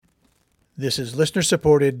This is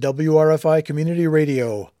listener-supported WRFI Community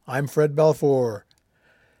Radio. I'm Fred Balfour.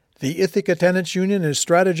 The Ithaca Tenants Union is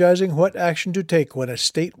strategizing what action to take when a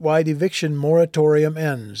statewide eviction moratorium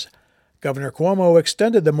ends. Governor Cuomo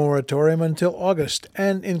extended the moratorium until August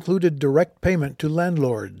and included direct payment to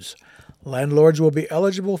landlords. Landlords will be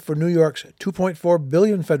eligible for New York's $2.4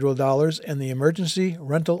 billion federal dollars in the Emergency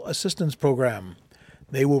Rental Assistance Program.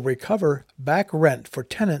 They will recover back rent for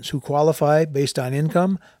tenants who qualify based on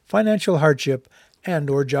income, financial hardship,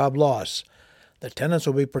 and/or job loss. The tenants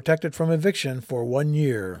will be protected from eviction for 1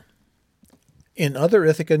 year. In other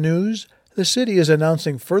Ithaca news, the city is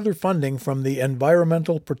announcing further funding from the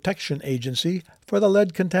Environmental Protection Agency for the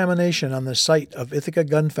lead contamination on the site of Ithaca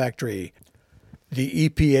Gun Factory. The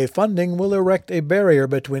EPA funding will erect a barrier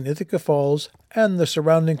between Ithaca Falls and the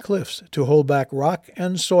surrounding cliffs to hold back rock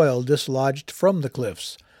and soil dislodged from the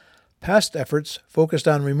cliffs. Past efforts focused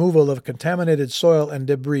on removal of contaminated soil and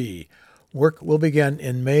debris. Work will begin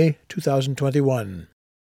in May 2021.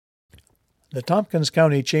 The Tompkins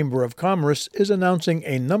County Chamber of Commerce is announcing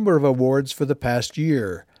a number of awards for the past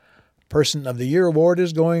year. Person of the Year award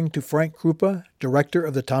is going to Frank Krupa, Director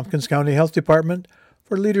of the Tompkins County Health Department,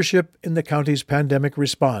 for leadership in the county's pandemic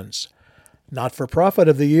response. Not-for-Profit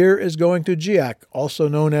of the Year is going to GIAC, also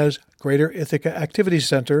known as Greater Ithaca Activity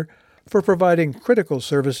Center, for providing critical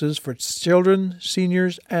services for children,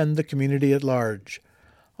 seniors, and the community at large.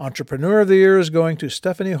 Entrepreneur of the Year is going to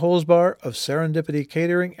Stephanie Holzbar of Serendipity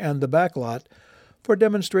Catering and The Backlot for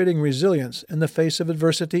demonstrating resilience in the face of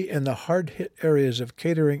adversity in the hard-hit areas of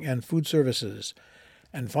catering and food services.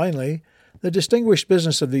 And finally, the Distinguished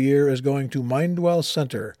Business of the Year is going to Mindwell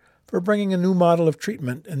Center for bringing a new model of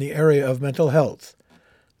treatment in the area of mental health.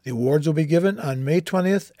 The awards will be given on May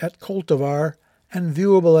 20th at Cultivar and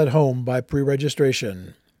viewable at home by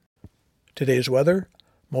pre-registration. Today's weather: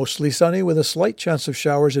 mostly sunny with a slight chance of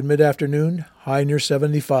showers in mid-afternoon, high near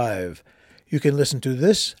 75. You can listen to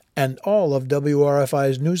this and all of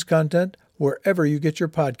WRFI's news content wherever you get your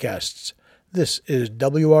podcasts. This is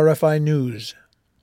WRFI News.